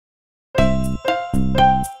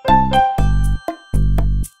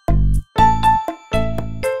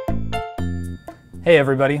Hey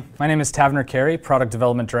everybody, my name is Tavnir Carey, Product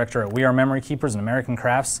Development Director at We Are Memory Keepers and American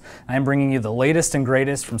Crafts, and I'm bringing you the latest and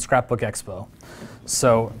greatest from Scrapbook Expo.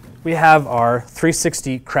 So we have our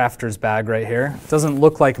 360 Crafters bag right here. It doesn't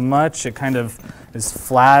look like much, it kind of is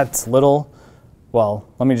flat, little. Well,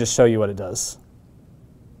 let me just show you what it does.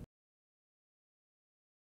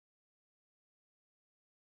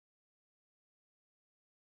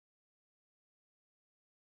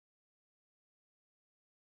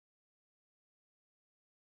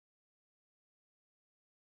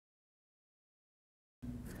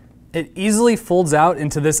 It easily folds out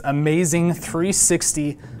into this amazing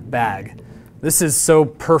 360 bag. This is so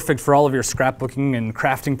perfect for all of your scrapbooking and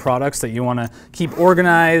crafting products that you want to keep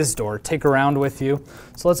organized or take around with you.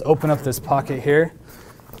 So let's open up this pocket here.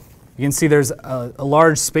 You can see there's a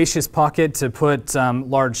large spacious pocket to put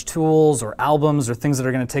large tools or albums or things that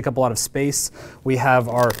are going to take up a lot of space. We have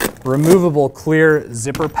our removable clear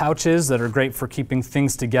zipper pouches that are great for keeping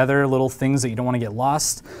things together, little things that you don't want to get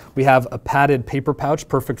lost. We have a padded paper pouch,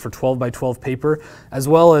 perfect for 12 by 12 paper, as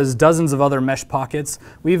well as dozens of other mesh pockets.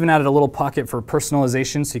 We even added a little pocket for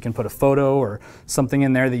personalization so you can put a photo or something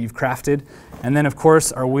in there that you've crafted. And then of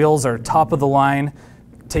course our wheels are top of the line.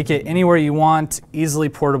 Take it anywhere you want, easily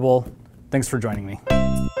portable. Thanks for joining me.